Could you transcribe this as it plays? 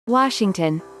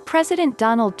Washington. President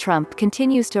Donald Trump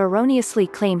continues to erroneously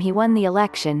claim he won the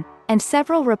election, and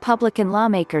several Republican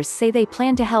lawmakers say they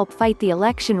plan to help fight the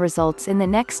election results in the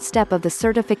next step of the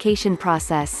certification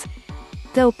process.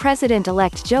 Though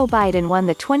President-elect Joe Biden won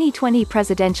the 2020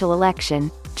 presidential election,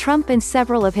 Trump and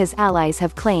several of his allies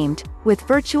have claimed, with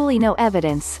virtually no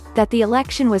evidence, that the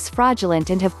election was fraudulent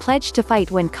and have pledged to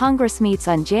fight when Congress meets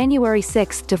on January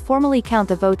 6 to formally count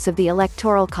the votes of the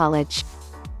Electoral College.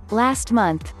 Last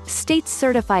month, states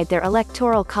certified their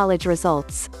Electoral College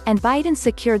results, and Biden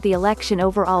secured the election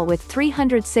overall with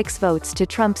 306 votes to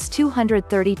Trump's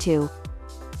 232.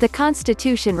 The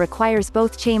Constitution requires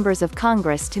both chambers of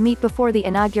Congress to meet before the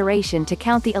inauguration to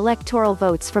count the electoral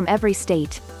votes from every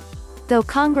state. Though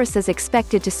Congress is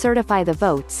expected to certify the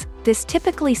votes, this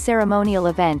typically ceremonial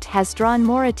event has drawn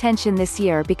more attention this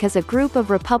year because a group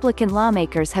of Republican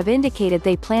lawmakers have indicated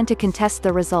they plan to contest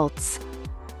the results.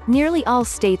 Nearly all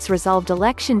states resolved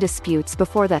election disputes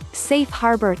before the safe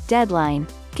harbor deadline,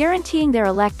 guaranteeing their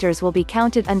electors will be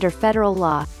counted under federal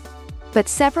law. But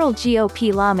several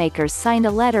GOP lawmakers signed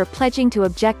a letter pledging to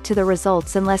object to the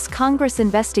results unless Congress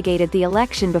investigated the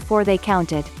election before they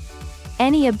counted.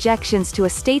 Any objections to a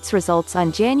state's results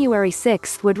on January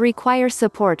 6 would require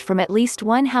support from at least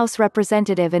one House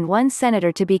representative and one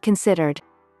senator to be considered.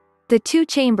 The two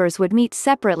chambers would meet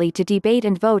separately to debate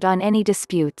and vote on any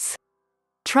disputes.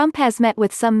 Trump has met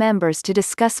with some members to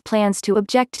discuss plans to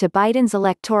object to Biden's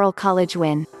Electoral College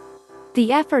win.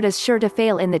 The effort is sure to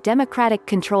fail in the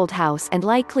Democratic-controlled House and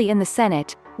likely in the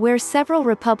Senate, where several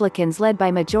Republicans led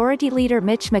by Majority Leader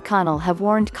Mitch McConnell have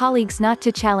warned colleagues not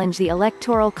to challenge the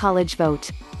Electoral College vote.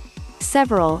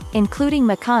 Several, including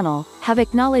McConnell, have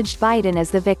acknowledged Biden as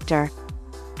the victor.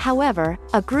 However,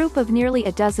 a group of nearly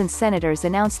a dozen senators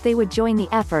announced they would join the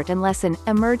effort unless an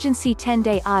emergency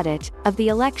 10-day audit of the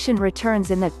election returns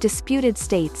in the disputed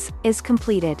states is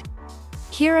completed.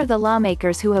 Here are the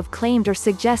lawmakers who have claimed or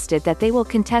suggested that they will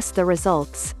contest the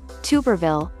results.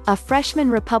 Tuberville, a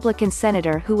freshman Republican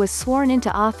senator who was sworn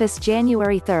into office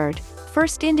January 3,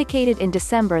 first indicated in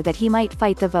December that he might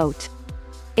fight the vote.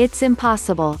 "It's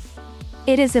impossible.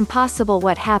 It is impossible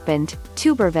what happened,"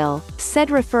 Tuberville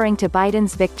said, referring to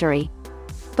Biden's victory.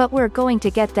 "But we're going to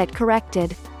get that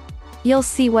corrected. You'll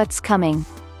see what's coming.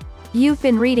 You've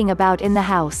been reading about in the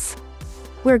House.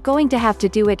 We're going to have to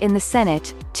do it in the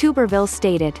Senate," Tuberville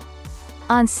stated.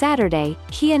 On Saturday,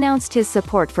 he announced his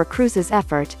support for Cruz's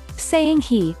effort, saying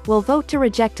he will vote to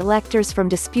reject electors from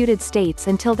disputed states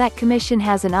until that commission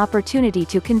has an opportunity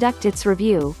to conduct its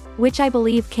review, which I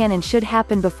believe can and should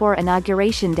happen before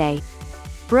Inauguration Day.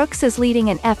 Brooks is leading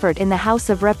an effort in the House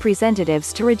of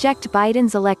Representatives to reject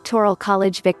Biden's Electoral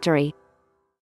College victory.